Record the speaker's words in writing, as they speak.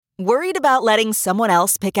Worried about letting someone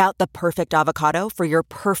else pick out the perfect avocado for your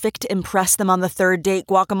perfect impress them on the third date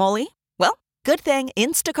guacamole? Well, good thing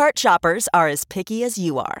Instacart shoppers are as picky as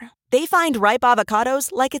you are. They find ripe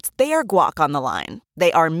avocados like it's their guac on the line.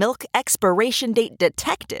 They are milk expiration date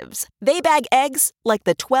detectives. They bag eggs like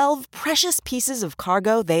the 12 precious pieces of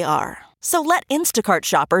cargo they are. So let Instacart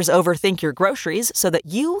shoppers overthink your groceries so that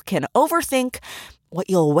you can overthink what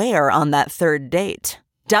you'll wear on that third date.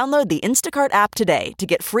 Download the Instacart app today to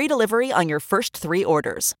get free delivery on your first 3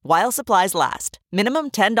 orders, while supplies last.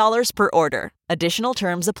 Minimum $10 per order. Additional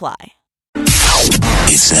terms apply.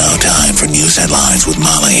 It's now time for news headlines with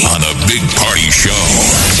Molly on the Big Party Show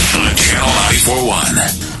on Channel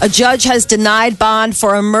 94.1. A judge has denied bond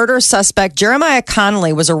for a murder suspect. Jeremiah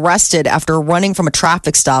Connolly was arrested after running from a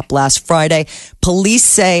traffic stop last Friday. Police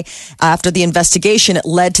say after the investigation, it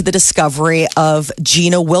led to the discovery of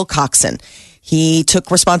Gina Wilcoxon. He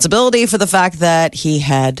took responsibility for the fact that he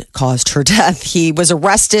had caused her death. He was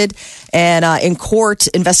arrested, and in court,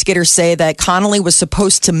 investigators say that Connolly was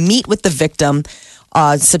supposed to meet with the victim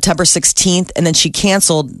September 16th, and then she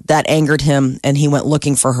canceled. That angered him, and he went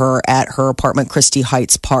looking for her at her apartment, Christie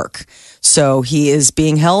Heights Park. So he is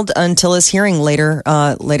being held until his hearing later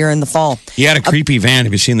in the fall. He had a creepy van.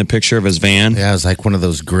 Have you seen the picture of his van? Yeah, it's like one of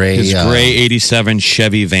those gray... His gray 87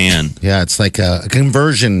 Chevy van. Yeah, it's like a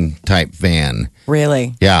conversion type van.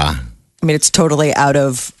 Really? Yeah. I mean, it's totally out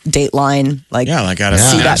of Dateline. Like out of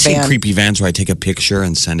that I've seen van. creepy vans where I take a picture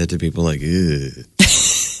and send it to people like, ew.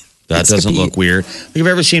 That doesn't look weird. Have you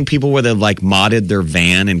ever seen people where they like modded their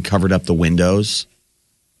van and covered up the windows?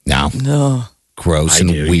 No. Gross and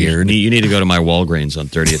weird. You need to go to my Walgreens on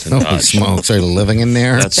 30th and Holy Dodge. smokes, are you living in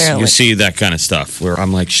there? You see that kind of stuff where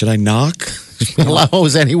I'm like, should I knock?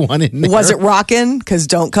 Allows anyone in there? Was it rocking? Because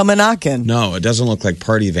don't come a knocking. No, it doesn't look like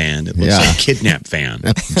party van. It looks like kidnap van.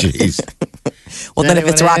 Jeez. Well, then if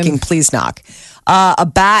it's rocking, please knock. A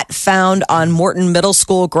bat found on Morton Middle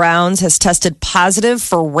School grounds has tested positive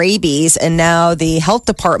for rabies, and now the health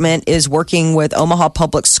department is working with Omaha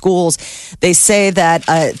Public Schools. They say that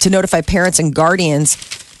to notify parents and guardians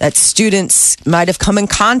that students might have come in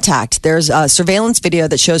contact. There's a surveillance video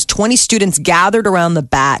that shows 20 students gathered around the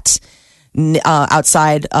bat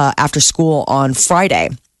outside after school on Friday.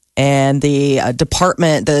 And the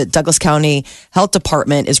department, the Douglas County Health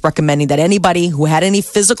Department, is recommending that anybody who had any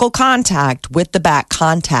physical contact with the bat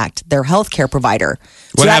contact their healthcare provider.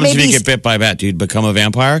 What happens if you get bit by a bat? Do you become a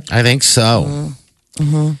vampire? I think so.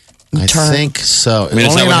 Mm-hmm. I think so. I mean,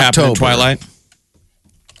 is that what happened in Twilight?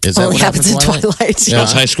 Is that what happens in Twilight? Yeah.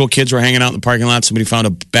 Those high school kids were hanging out in the parking lot. Somebody found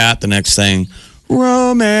a bat. The next thing,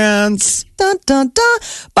 romance. Dun, dun, dun.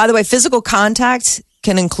 By the way, physical contact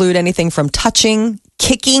can include anything from touching,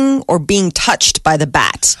 kicking, or being touched by the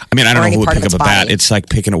bat. I mean, I don't know who would pick up a bat. Body. It's like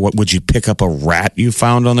picking what would you pick up a rat you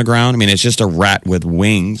found on the ground? I mean, it's just a rat with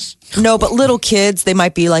wings. No, but little kids, they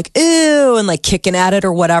might be like, ew, and like kicking at it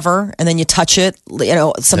or whatever. And then you touch it,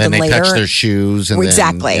 something then they later. touch their shoes. And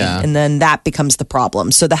exactly. And then that becomes the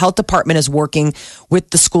problem. So the health department is working with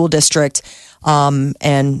the school district.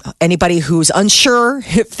 And anybody who's unsure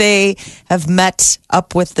if they have met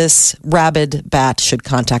up with this rabid bat should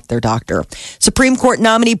contact their doctor. Supreme Court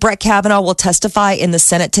nominee Brett Kavanaugh will testify in the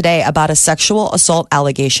Senate today about a sexual assault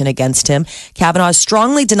allegation against him. Kavanaugh has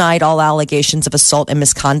strongly denied all allegations of assault and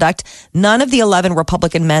misconduct. None of the 11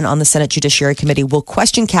 Republican men on the Senate Judiciary Committee will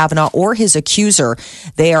question Kavanaugh or his accuser.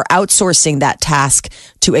 They are outsourcing that task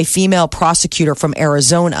to a female prosecutor from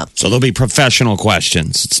Arizona. So there'll be professional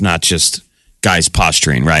questions. It's not just guys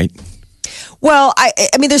posturing, right? Well, I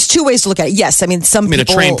mean, there's two ways to look at it. Yes, I mean, people... a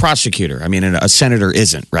trained prosecutor. I mean, a senator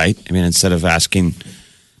isn't, right? I mean, instead of asking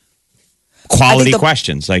quality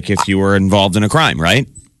questions, like if you were involved in a crime, right?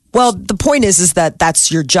 Well, the point is that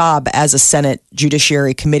that's your job as a Senate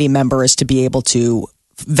Judiciary Committee member, is to be able to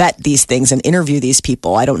vet these things and interview these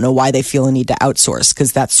people. I don't know why they feel a need to outsource,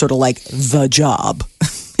 because that's sort of like the job.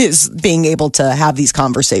 Is being able to have these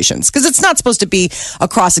conversations, because it's not supposed to be a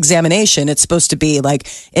cross-examination. It's supposed to be like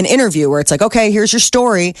an interview where it's like, okay, here's your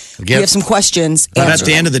story. We have some questions. But at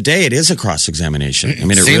the end of the day, it is a cross-examination. I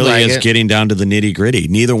mean, it really is getting down to the nitty-gritty.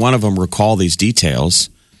 Neither one of them recall these details.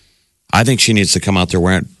 I think she needs to come out there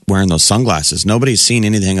wearing those sunglasses. Nobody's seen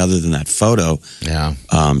anything other than that photo. Yeah.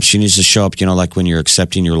 She needs to show up, like when you're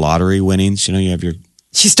accepting your lottery winnings, you have your...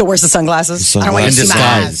 She still wears the sunglasses. I don't want you to see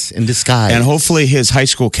my eyes. In disguise. And hopefully his high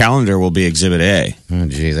school calendar will be Exhibit A. Oh,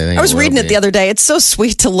 geez. I was reading it the other day. It's so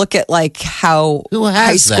sweet to look at like how Who has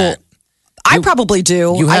high school... that? I probably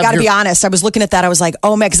do. I got to be honest. I was looking at that. I was like,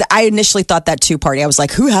 oh, man, because I initially thought that 2 party. I was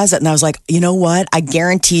like, who has it? And I was like, you know what? I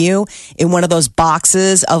guarantee you in one of those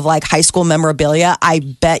boxes of like high school memorabilia, I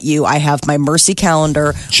bet you I have my Mercy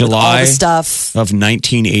calendar July with all the stuff. of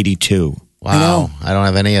 1982. Wow, I don't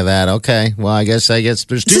have any of that. Okay, well, I guess there's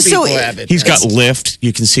 2 people who have it. He's got lift.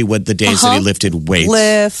 You can see what the days that he lifted weights.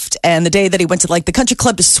 Lift, and the day that he went to like the country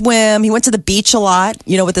club to swim. He went to the beach a lot,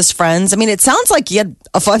 with his friends. I mean, it sounds like he had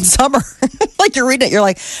a fun summer. Like you're reading it, you're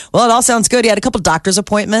like, well, it all sounds good. He had a couple doctor's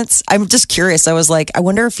appointments. I'm just curious. I was like, I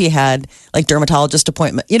wonder if he had like dermatologist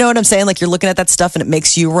appointment. You know what I'm saying? Like you're looking at that stuff and it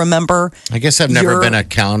makes you remember. I guess I've never been a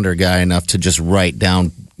calendar guy enough to just write down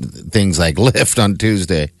things like lift on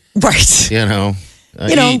Tuesday. Right. Going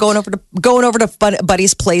over to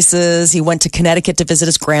buddies' places. He went to Connecticut to visit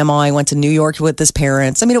his grandma. He went to New York with his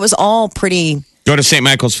parents. I mean, it was all pretty. Go to St.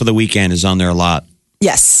 Michael's for the weekend is on there a lot.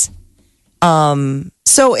 Yes.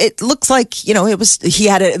 So it looks like, he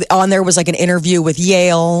had it on there was like an interview with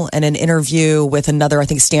Yale and an interview with another, I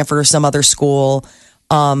think Stanford or some other school.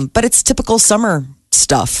 But it's typical summer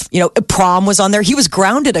stuff. Prom was on there. He was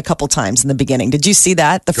grounded a couple times in the beginning. Did you see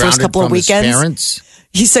that? The first couple of weekends. His parents?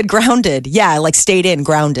 He said grounded. Yeah, like stayed in,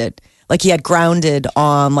 grounded. Like he had grounded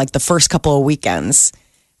on like the first couple of weekends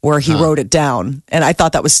where he wrote it down. And I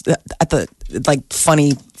thought that was at the like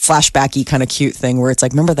funny flashbacky kind of cute thing where it's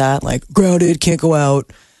like, remember that? Like grounded, can't go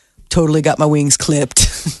out. Totally got my wings clipped.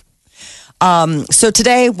 So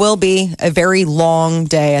today will be a very long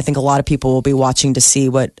day. I think a lot of people will be watching to see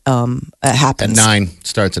what happens. At 9.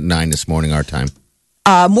 Starts at 9 this morning, our time.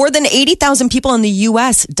 More than 80,000 people in the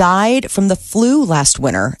U.S. died from the flu last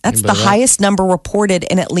winter. That's the highest number reported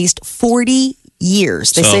in at least 40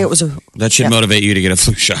 years. They say it was that should motivate you to get a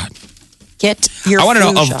flu shot. Get your I want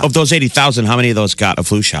to know, shot. of those 80,000, how many of those got a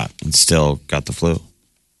flu shot and still got the flu?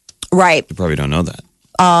 Right. You probably don't know that.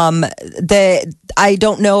 I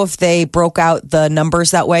don't know if they broke out the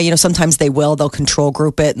numbers that way. Sometimes they will. They'll control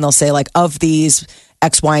group it and they'll say like of these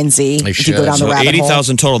X, Y, and Z. If you go down the rabbit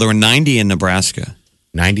 80,000 total. There were 90 in Nebraska.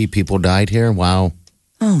 90 people died here? Wow.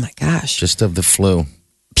 Oh, my gosh. Just of the flu.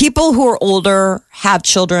 People who are older, have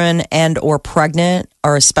children, and or pregnant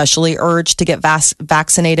are especially urged to get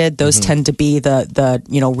vaccinated. Those tend to be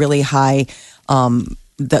the really high.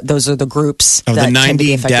 Those are the groups. Of that the 90 tend to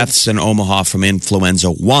be affected. deaths in Omaha from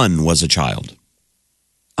influenza, 1 was a child.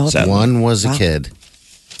 Oh, Sadly. 1 was a kid.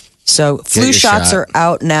 So flu shots are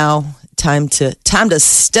out now. Time to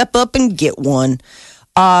step up and get one.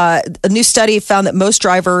 A new study found that most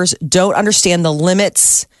drivers don't understand the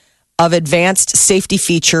limits of advanced safety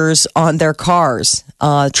features on their cars.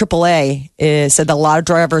 AAA said that a lot of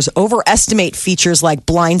drivers overestimate features like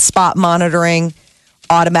blind spot monitoring,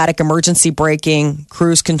 automatic emergency braking,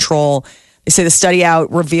 cruise control. They say the study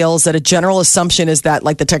out reveals that a general assumption is that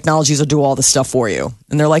like the technologies will do all the stuff for you.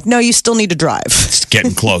 And they're like, no, you still need to drive. It's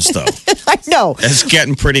getting close though. I know. It's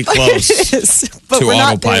getting pretty close to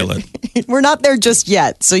autopilot. We're not there just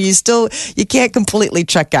yet. So you can't completely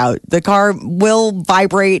check out. The car will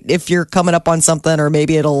vibrate if you're coming up on something, or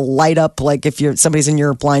maybe it'll light up like if somebody's in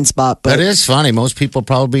your blind spot. But that is funny. Most people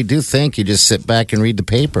probably do think you just sit back and read the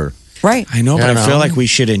paper. Right. I know, but I feel like we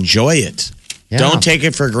should enjoy it. Yeah. Don't take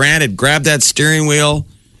it for granted. Grab that steering wheel,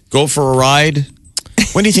 go for a ride.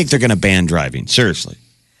 When do you think they're going to ban driving? Seriously.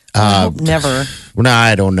 Never. No,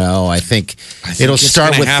 I don't know. I think it'll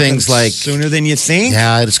start with things like sooner than you think.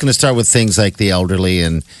 Yeah, it's going to start with things like the elderly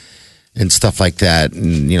and stuff like that,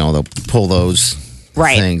 and they'll pull those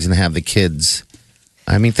things and have the kids.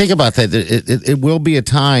 I mean, think about that. It will be a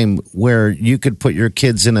time where you could put your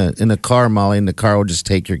kids in a car, Molly, and the car will just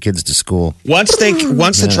take your kids to school. Once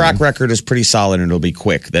the track record is pretty solid and it'll be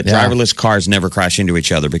quick, that driverless cars never crash into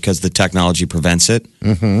each other because the technology prevents it.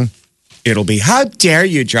 Mm-hmm. It'll be, how dare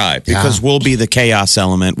you drive? Because we'll be the chaos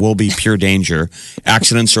element. We'll be pure danger.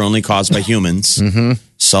 Accidents are only caused by humans. Mm-hmm.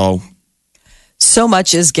 So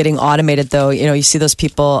much is getting automated, though. You see those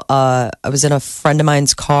people. I was in a friend of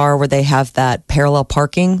mine's car where they have that parallel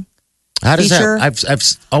parking. How does feature. that? I've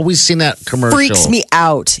always seen that commercial. Freaks me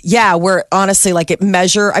out. Yeah, where honestly, like it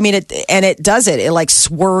measure. I mean, it does it. It like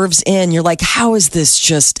swerves in. You're like, how is this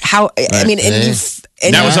just how? Right. I mean,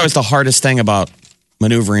 that was always the hardest thing about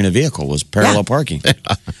maneuvering a vehicle was parallel parking.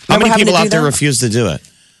 How many people out there refuse to do it?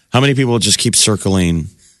 How many people just keep circling?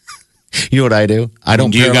 You know what I do? I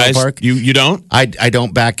don't parallel park. You don't? I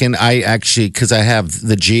don't back in. I actually, because I have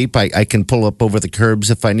the Jeep, I can pull up over the curbs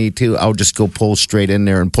if I need to. I'll just go pull straight in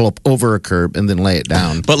there and pull up over a curb and then lay it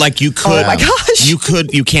down. But like you could. Oh my gosh.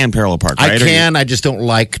 You can parallel park, right? I can. I just don't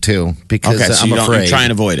like to because I'm afraid. You try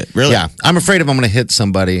and avoid it. Really? Yeah. I'm afraid if I'm going to hit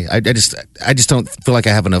somebody. I just don't feel like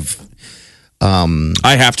I have enough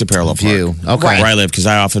I have to parallel view. Park. Okay. Where I live, because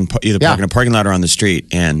I often either park in a parking lot or on the street.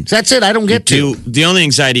 And that's it. I don't get to. The only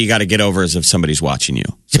anxiety you got to get over is if somebody's watching you.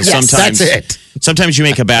 So yes, sometimes, that's it. Sometimes you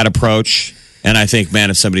make a bad approach, and I think,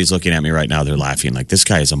 man, if somebody's looking at me right now, they're laughing like, this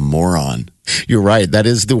guy is a moron. You're right. That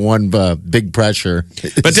is the one big pressure.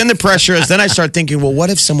 But then the pressure is, then I start thinking, well, what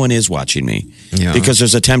if someone is watching me? Yeah. Because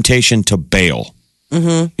there's a temptation to bail.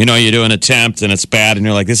 Mm-hmm. You know, you do an attempt and it's bad, and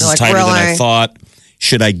you're like, this is tighter than I thought.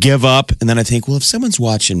 Should I give up? And then I think, well, if someone's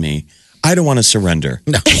watching me, I don't want to surrender.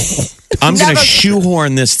 No. I'm going to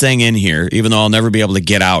shoehorn this thing in here, even though I'll never be able to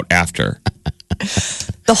get out after.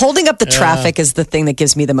 The holding up the traffic is the thing that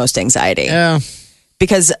gives me the most anxiety. Yeah.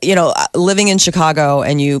 Because, you know, living in Chicago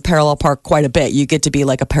and you parallel park quite a bit, you get to be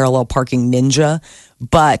like a parallel parking ninja.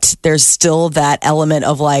 But there's still that element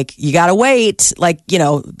of like, you got to wait. Like, you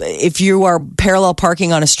know, if you are parallel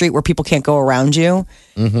parking on a street where people can't go around you,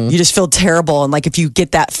 you just feel terrible. And like, if you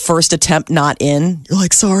get that first attempt not in, you're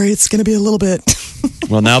like, sorry, it's going to be a little bit.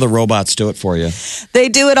 Well, now the robots do it for you. They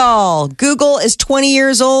do it all. Google is 20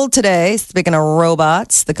 years old today. Speaking of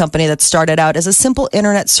robots, the company that started out as a simple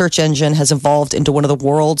internet search engine has evolved into one of the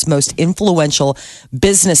world's most influential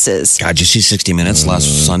businesses. God, did you see 60 Minutes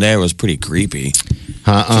last Sunday? It was pretty creepy.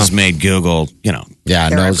 Just made Google, you know. Yeah,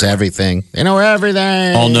 knows everything. They know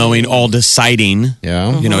everything. All knowing, all deciding.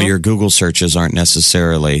 Yeah. You know, your Google searches aren't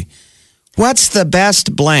necessarily, what's the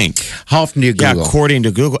best blank? How often do you Google? Yeah, according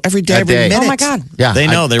to Google. Every day, every minute. Oh, my God. Yeah. They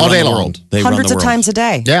know. They run the world. They Hundreds run the of times a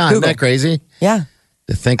day. Yeah, Google. isn't that crazy? Yeah.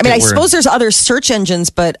 I suppose there's other search engines,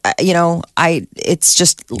 but, you know, it's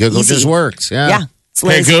just Google easy. just works. Yeah. Yeah.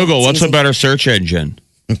 Hey, Google, what's a better search engine?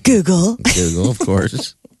 Google. Google, of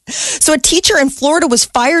course. So a teacher in Florida was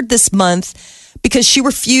fired this month because she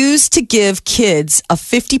refused to give kids a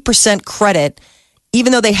 50% credit,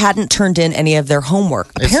 even though they hadn't turned in any of their homework.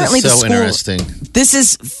 Apparently, this is so interesting. This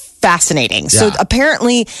is fascinating. Yeah. So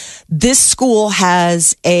apparently, this school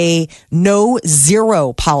has a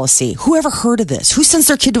no-zero policy. Who ever heard of this? Who sends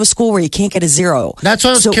their kid to a school where you can't get a zero? That's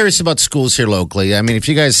what I was curious about schools here locally. I mean, if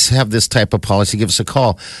you guys have this type of policy, give us a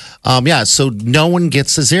call. So no one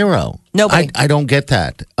gets a zero. Nobody. I don't get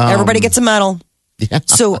that. Everybody gets a medal. Yeah.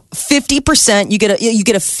 So 50%, you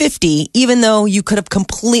get a 50, even though you could have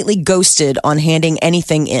completely ghosted on handing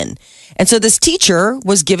anything in. And so this teacher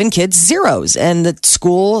was giving kids zeros, and the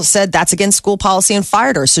school said that's against school policy and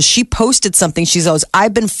fired her. So she posted something. She goes,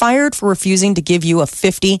 I've been fired for refusing to give you a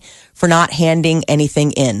 50 for not handing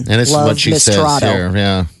anything in. And this Love, is what she Ms. says Tirado. here.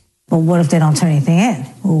 Yeah. Well, what if they don't turn anything in?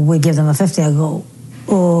 Well, we give them a 50. I go,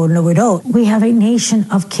 oh, no, we don't. We have a nation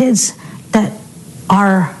of kids that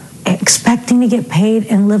are expecting to get paid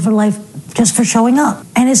and live a life just for showing up.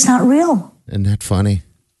 And it's not real. Isn't that funny?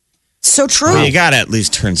 So true. Well, you got to at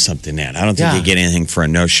least turn something in. I don't think you get anything for a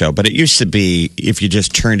no-show, but it used to be if you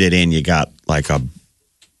just turned it in, you got like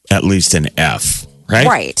at least an F, right?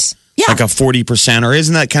 Right. Yeah. Like a 40%, or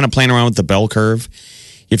isn't that kind of playing around with the bell curve?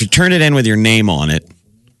 If you turn it in with your name on it,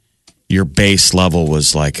 your base level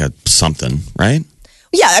was like a something, right?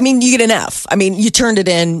 Yeah, I mean, you get an F. I mean, you turned it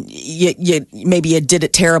in. You maybe you did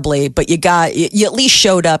it terribly, but you at least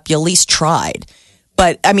showed up. You at least tried.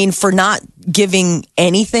 But I mean, for not giving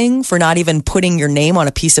anything, for not even putting your name on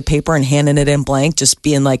a piece of paper and handing it in blank, just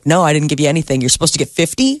being like, no, I didn't give you anything. You're supposed to get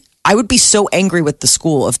 50. I would be so angry with the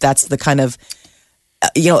school if that's the kind of,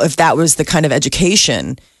 if that was the kind of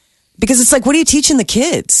education, because it's like, what are you teaching the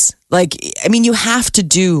kids? Like, I mean, you have to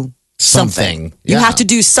do something. You have to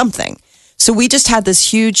do something. So we just had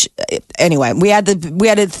this huge. Anyway, we had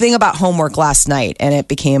a thing about homework last night, and it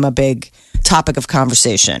became a big topic of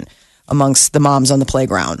conversation amongst the moms on the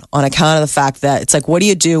playground on account of the fact that it's like, what do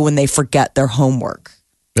you do when they forget their homework?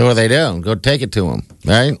 What do they do? Go take it to them,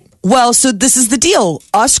 right? Well, so this is the deal.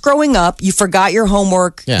 Us growing up, you forgot your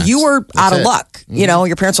homework. Yeah, you were out of it. luck. Mm-hmm. You know,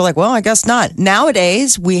 your parents are like, well, I guess not.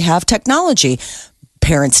 Nowadays, we have technology.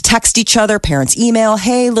 Parents text each other, parents email,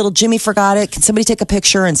 hey, little Jimmy forgot it. Can somebody take a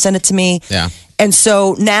picture and send it to me? Yeah. And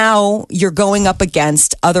so now you're going up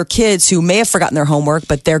against other kids who may have forgotten their homework,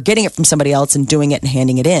 but they're getting it from somebody else and doing it and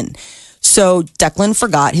handing it in. So Declan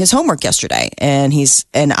forgot his homework yesterday, and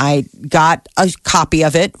I got a copy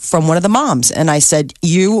of it from one of the moms, and I said,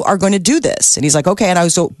 you are going to do this. And he's like, okay. And I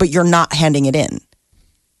was, but you're not handing it in.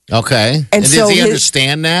 Okay. And so does he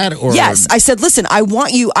understand that? Or? Yes. I said, listen, I'm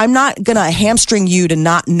not going to hamstring you to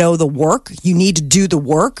not know the work. You need to do the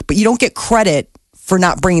work, but you don't get credit for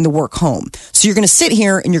not bringing the work home. So you're going to sit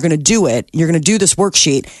here and you're going to do it. You're going to do this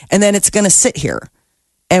worksheet, and then it's going to sit here.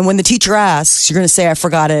 And when the teacher asks, you're going to say, I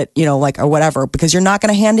forgot it, or whatever, because you're not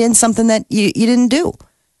going to hand in something that you didn't do.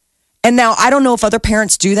 And now I don't know if other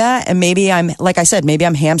parents do that. And maybe like I said, maybe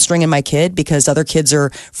I'm hamstringing my kid because other kids are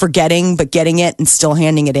forgetting, but getting it and still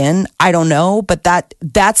handing it in. I don't know. But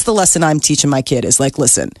that's the lesson I'm teaching my kid is like,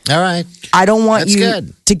 listen, all right, I don't want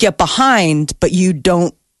to get behind, but you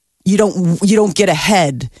don't get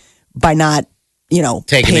ahead by not,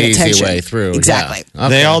 taking the easy attention. way through. Exactly. Yeah. Okay.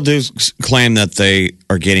 They all do claim that they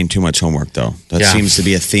are getting too much homework, though. That seems to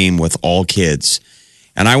be a theme with all kids.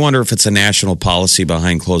 And I wonder if it's a national policy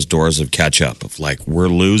behind closed doors of catch up, of like, we're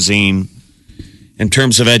losing in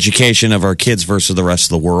terms of education of our kids versus the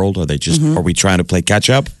rest of the world. Are they just, are we trying to play catch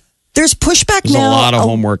up? There's pushback There's now. a lot of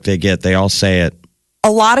homework they get. They all say it.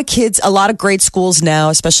 A lot of kids, a lot of grade schools now,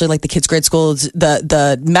 especially like the kids' grade schools,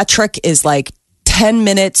 the metric is like 10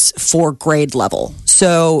 minutes for grade level.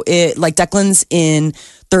 So like Declan's in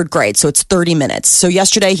 3rd grade, so it's 30 minutes. So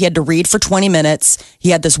yesterday he had to read for 20 minutes. He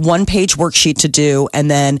had this 1-page worksheet to do, and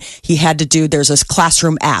then he had to do, there's this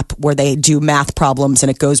classroom app where they do math problems and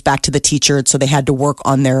it goes back to the teacher. So they had to work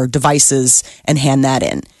on their devices and hand that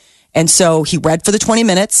in. And so he read for the 20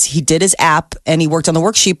 minutes, he did his app, and he worked on the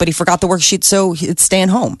worksheet, but he forgot the worksheet, so it's staying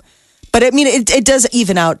home. But I mean, it does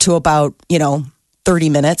even out to about,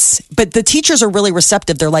 30 minutes. But the teachers are really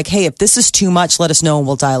receptive. They're like, hey, if this is too much, let us know and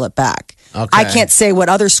we'll dial it back. Okay. I can't say what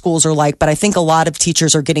other schools are like, but I think a lot of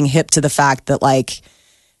teachers are getting hip to the fact that like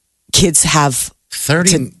kids have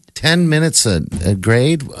 10 minutes a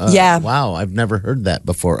grade? Yeah. Wow, I've never heard that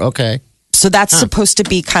before. Okay. So that's supposed to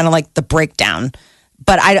be kind of like the breakdown.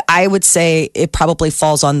 But I would say it probably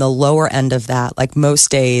falls on the lower end of that. Like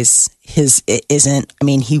most days, it isn't. I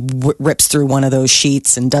mean, he rips through one of those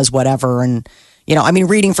sheets and does whatever. And,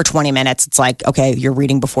 reading for 20 minutes, it's like, okay, you're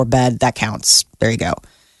reading before bed. That counts. There you go.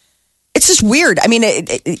 It's just weird. I mean,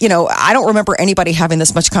 I don't remember anybody having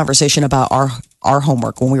this much conversation about our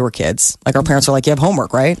homework when we were kids. Like our parents were like, you have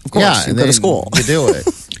homework, right? Of course, you go to school. You do it.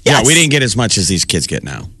 Yes. Yeah, we didn't get as much as these kids get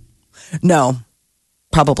now. No,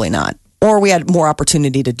 probably not. Or we had more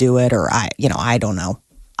opportunity to do it, or I don't know.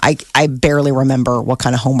 I barely remember what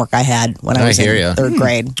kind of homework I had when I was in 3rd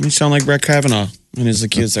grade. You sound like Brett Kavanaugh and his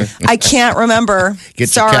accuser. I can't remember.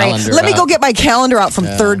 Sorry. Let me go get my calendar out from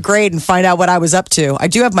 3rd grade and find out what I was up to. I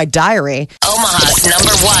do have my diary. Omaha's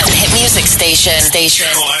 #1 hit music station.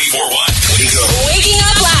 Channel 94.1. Waking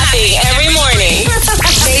up laughing every morning.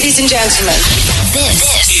 Ladies and gentlemen,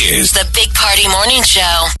 this is the Big Party Morning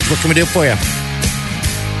Show. What can we do for you?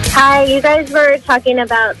 Hi, you guys were talking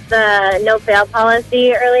about the no-fail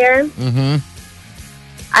policy earlier. Mm-hmm.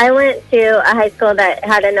 I went to a high school that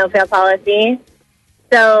had a no-fail policy.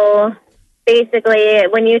 So basically,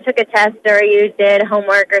 when you took a test or you did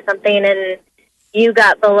homework or something and you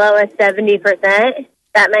got below a 70%,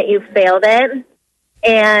 that meant you failed it.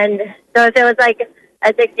 And so if it was like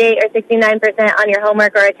a 68 or 69% on your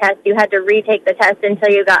homework or a test, you had to retake the test until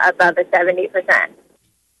you got above a 70%.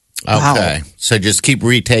 Okay. Wow. So just keep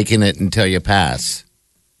retaking it until you pass.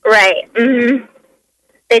 Right. Mm-hmm.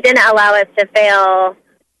 They didn't allow us to fail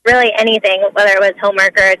really anything, whether it was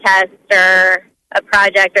homework or a test or a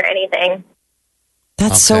project or anything.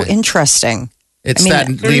 That's so interesting. It's that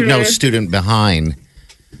leave no student behind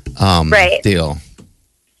right. deal.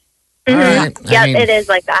 Mm-hmm. All right. Yep, it is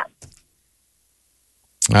like that.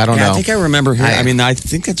 I don't know. I think I remember hearing, I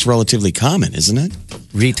think that's relatively common, isn't it?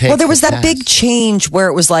 Retake. Well, there was that test. big change where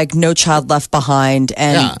it was like no child left behind,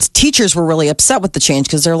 and teachers were really upset with the change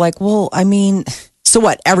because they're like, well, I mean, so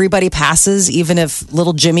what? Everybody passes, even if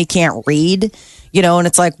little Jimmy can't read, and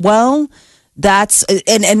it's like, well, that's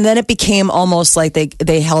and then it became almost like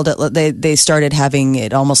they held it. They started having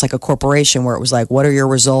it almost like a corporation where it was like, what are your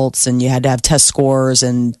results? And you had to have test scores,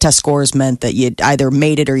 and test scores meant that you either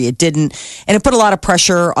made it or you didn't. And it put a lot of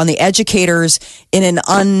pressure on the educators in an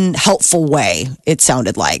unhelpful way. It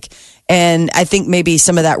sounded like, and I think maybe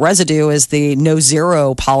some of that residue is the no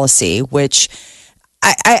zero policy, which.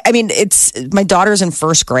 I mean, it's my daughter's in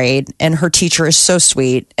 1st grade and her teacher is so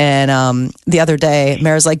sweet. And the other day,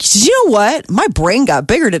 Mara's like, you know what? My brain got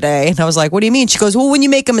bigger today. And I was like, what do you mean? She goes, well, when you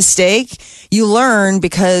make a mistake, you learn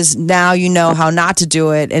because now you know how not to do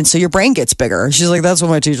it. And so your brain gets bigger. She's like, that's what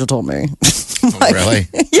my teacher told me. Like, really?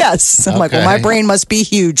 Yes. I'm like, well, my brain must be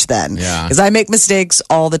huge then. Yeah. Because I make mistakes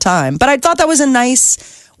all the time. But I thought that was a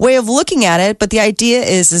nice way of looking at it, but the idea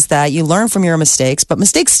is that you learn from your mistakes, but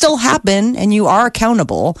mistakes still happen and you are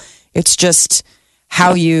accountable. It's just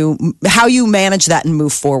how you manage that and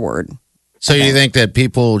move forward. So you think that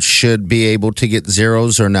people should be able to get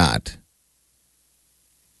zeros or not?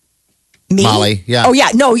 Me? Molly, yeah. Oh, yeah.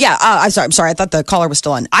 No, yeah. I'm sorry. I thought the caller was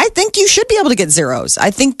still on. I think you should be able to get zeros. I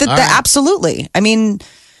think that absolutely. I mean,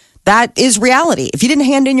 That is reality. If you didn't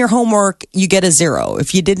hand in your homework, you get a 0.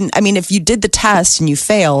 If you didn't, if you did the test and you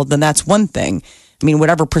failed, then that's one thing.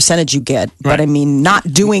 Whatever percentage you get. Right. But not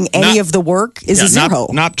doing any of the work is a 0.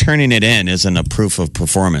 Not turning it in isn't a proof of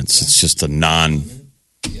performance. It's just a non-starter.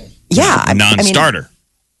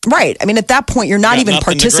 Right. At that point, you're not even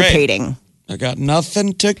participating. I got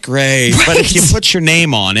nothing to grade. Right. But if you put your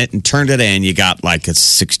name on it and turned it in, you got like a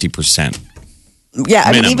 60%. Yeah,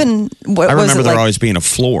 I remember there like, always being a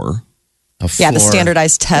floor. Yeah, the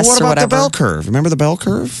standardized test what or about whatever. the bell curve? Remember the bell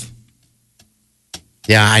curve?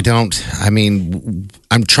 Yeah, I don't.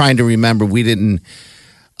 I'm trying to remember. We didn't.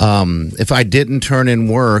 If I didn't turn in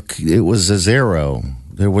work, it was a 0.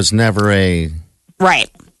 There was never a.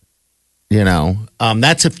 Right.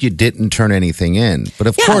 That's if you didn't turn anything in. But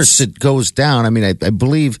of course, it goes down. I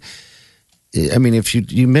believe. If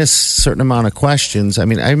you miss a certain amount of questions, I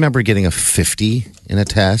remember getting a 50 in a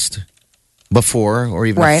test before, or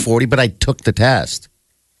even a 40. But I took the test.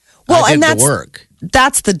 Well, I did and the work.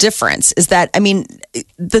 That's the difference is that,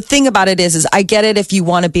 the thing about it is I get it if you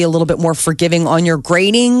want to be a little bit more forgiving on your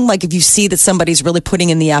grading. Like if you see that somebody's really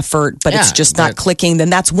putting in the effort, but it's just not clicking,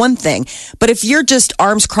 then that's one thing. But if you're just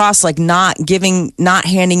arms crossed, like not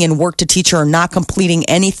handing in work to teacher or not completing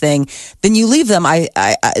anything, then you leave them. I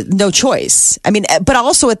no choice. But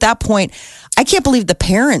also at that point, I can't believe the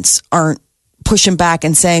parents aren't pushing back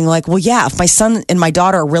and saying like, well, yeah, if my son and my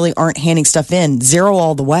daughter really aren't handing stuff in, 0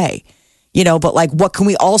 all the way. But like, what can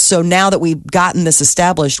we also, now that we've gotten this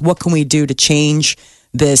established, what can we do to change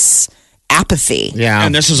this apathy? Yeah.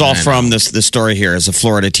 And this is all from this story here. As a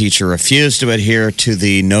Florida teacher refused to adhere to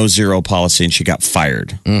the no 0 policy and she got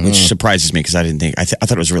fired, which surprises me because I didn't think, I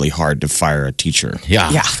thought it was really hard to fire a teacher.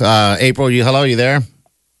 Yeah. April, hello, you there?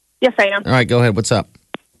 Yes, I am. All right, go ahead. What's up?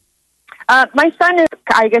 My son is,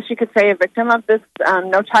 I guess you could say, a victim of this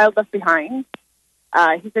No Child Left Behind.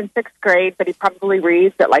 He's in 6th grade, but he probably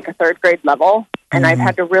reads at like a 3rd grade level. And I've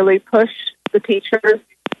had to really push the teachers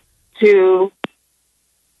to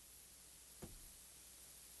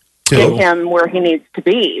get him where he needs to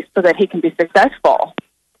be so that he can be successful.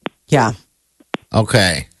 Yeah.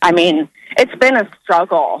 Okay. It's been a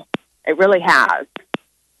struggle. It really has.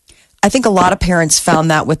 I think a lot of parents found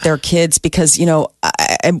that with their kids because,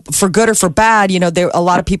 for good or for bad, a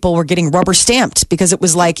lot of people were getting rubber stamped because it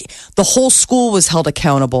was like the whole school was held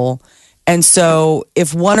accountable. And so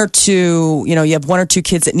if one or two, you have 1 or 2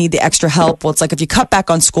 kids that need the extra help, well, it's like if you cut back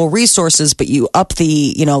on school resources, but you up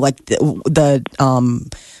the, the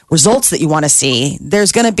results that you want to see,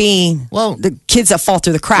 there's going to be the kids that fall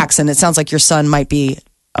through the cracks. And it sounds like your son might be,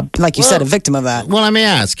 like you said, a victim of that. Well, let me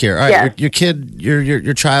ask here. All right, your kid,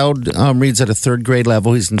 your child reads at a 3rd grade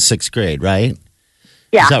level. He's in 6th grade, right?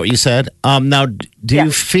 Yeah. Is that what you said? Now, do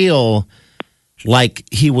you feel like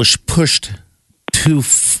he was pushed too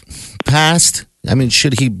past?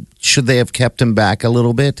 Should they have kept him back a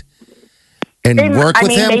little bit and work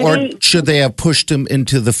with him, or should they have pushed him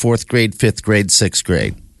into the 4th grade, 5th grade, 6th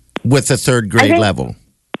grade with the 3rd grade level?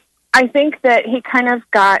 I think that he kind of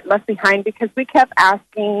got left behind because we kept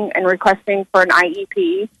asking and requesting for an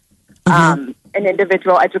IEP, an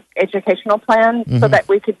individual educational plan, so that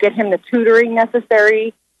we could get him the tutoring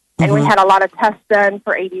necessary. And we had a lot of tests done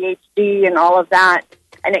for ADHD and all of that.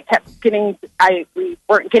 And it kept we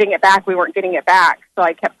weren't getting it back. So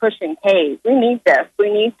I kept pushing, hey, we need this.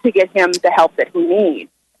 We need to get him the help that he needs.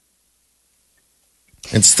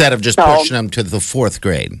 Instead of just pushing them to the 4th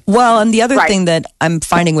grade. Well, and the other thing that I'm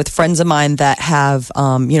finding with friends of mine that have,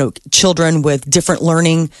 children with different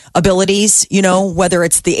learning abilities, whether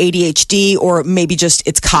it's the ADHD or maybe just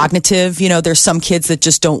it's cognitive, there's some kids that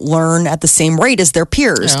just don't learn at the same rate as their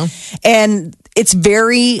peers. Yeah. And it's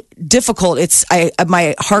very difficult.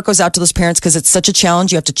 My heart goes out to those parents because it's such a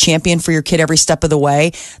challenge. You have to champion for your kid every step of the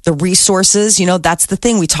way. The resources, that's the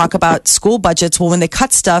thing. We talk about school budgets. Well, when they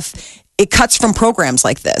cut stuff, it cuts from programs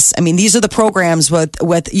like this. These are the programs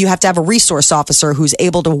with you have to have a resource officer who's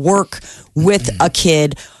able to work with a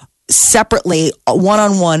kid separately,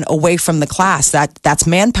 one-on-one, away from the class. That's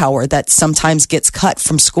manpower that sometimes gets cut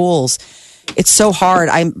from schools. It's so hard.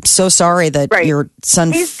 I'm so sorry that your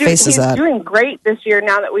son faces that. He's doing great this year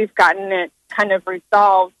now that we've gotten it kind of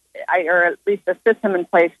resolved, or at least a system in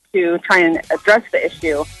place to try and address the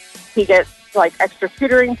issue. He gets extra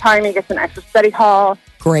tutoring time. He gets an extra study hall.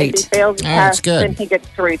 Great. If he fails the test, then he gets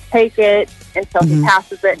to retake it until he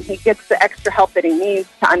passes it. And he gets the extra help that he needs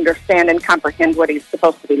to understand and comprehend what he's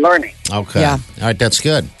supposed to be learning. Okay. Yeah. All right, that's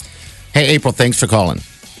good. Hey, April, thanks for calling.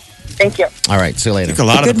 Thank you. All right, see you later. I think a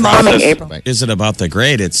lot of the process isn't about the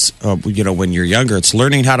grade. It's, when you're younger, it's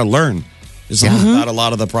learning how to learn. Isn't that a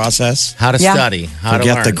lot of the process? How to study, how to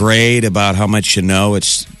learn. Forget the grade about how much you know.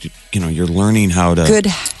 It's, you're learning how to... Good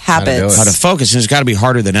habits. How to focus. And it's got to be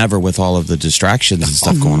harder than ever with all of the distractions and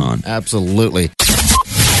stuff going on. Absolutely.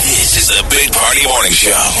 This is the Big Party Morning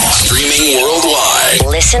Show. Streaming worldwide.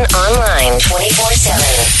 Listen online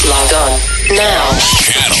 24/7. Log on now.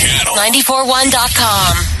 Channel.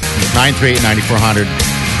 941.com. 938-9400.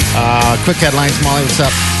 Quick headlines, Molly. What's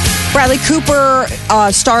up? Bradley Cooper,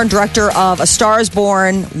 star and director of A Star is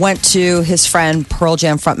Born, went to his friend Pearl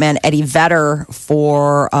Jam frontman Eddie Vedder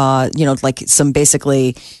for, some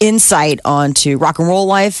basically insight onto rock and roll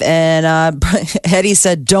life. And Eddie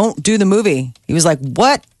said, "Don't do the movie." He was like,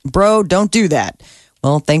 "What, bro? Don't do that."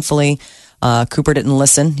 Well, thankfully, Cooper didn't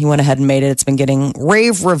listen. He went ahead and made it. It's been getting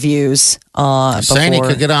rave reviews. Saying he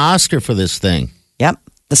could get an Oscar for this thing. Yep.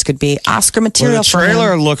 This could be Oscar material. Well, the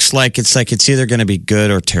trailer looks like it's either going to be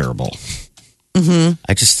good or terrible. Mm-hmm.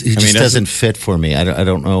 It just doesn't fit for me. I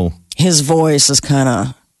don't know. His voice is kind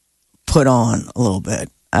of put on a little bit.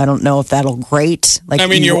 I don't know if that'll grate.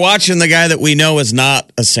 You're watching the guy that we know is not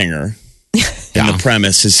a singer. And the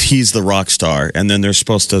premise is he's the rock star, and then they're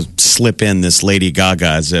supposed to slip in this Lady Gaga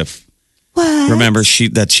as if. What? Remember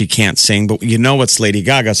that she can't sing, but you know it's Lady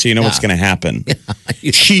Gaga, so you know what's going to happen.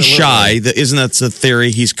 Yeah, she's shy. Isn't that the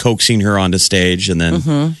theory? He's coaxing her onto stage, and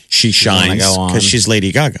then she shines because she's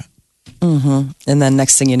Lady Gaga. Mm-hmm. And then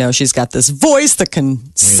next thing you know, she's got this voice that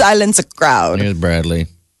can silence a crowd. Here's Bradley.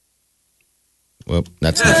 Well,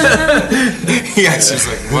 that's not yeah, she's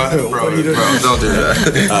like, what? Bro, don't do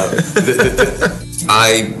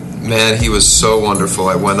that. Man, he was so wonderful.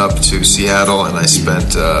 I went up to Seattle and I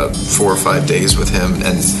spent 4 or 5 days with him,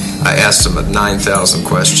 and I asked him 9,000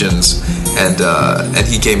 questions, and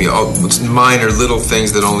he gave me all minor little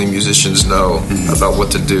things that only musicians know about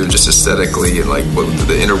what to do, just aesthetically and like what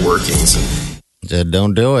the inner workings. Said,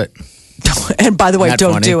 don't do it. And by the way,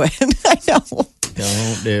 don't do it. I know.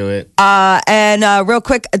 Don't do it. And real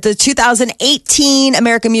quick, the 2018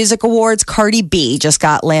 American Music Awards, Cardi B just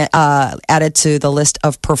got added to the list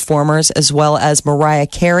of performers, as well as Mariah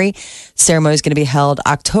Carey. Ceremony is going to be held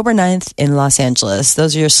October 9th in Los Angeles.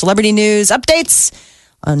 Those are your celebrity news updates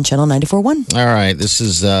on Channel 94.1. All right. This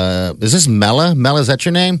is this Mela? Mela, is that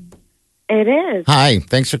your name? It is. Hi.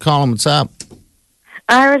 Thanks for calling. What's up?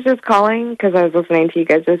 I was just calling because I was listening to you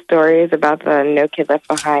guys' stories about the No Kid Left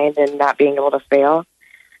Behind and not being able to fail.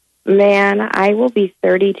 Man, I will be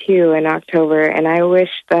 32 in October, and I wish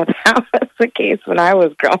that was the case when I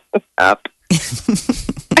was growing up.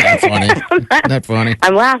 Not funny. Not funny.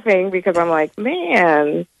 I'm laughing because I'm like,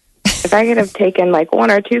 man, if I could have taken like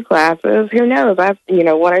 1 or 2 classes, who knows? 1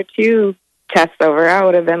 or 2 tests over, I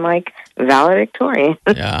would have been like valedictorian.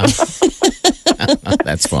 Yeah.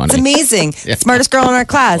 That's funny. It's amazing. Yeah. Smartest girl in our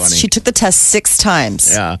class. Funny. She took the test 6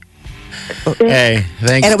 times. Yeah. Hey,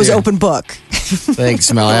 thanks. And it was open book.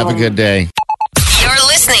 Thanks, Mel. Have a good day. You're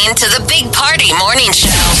listening to the Big Party Morning Show.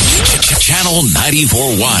 Channel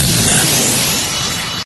 94.1.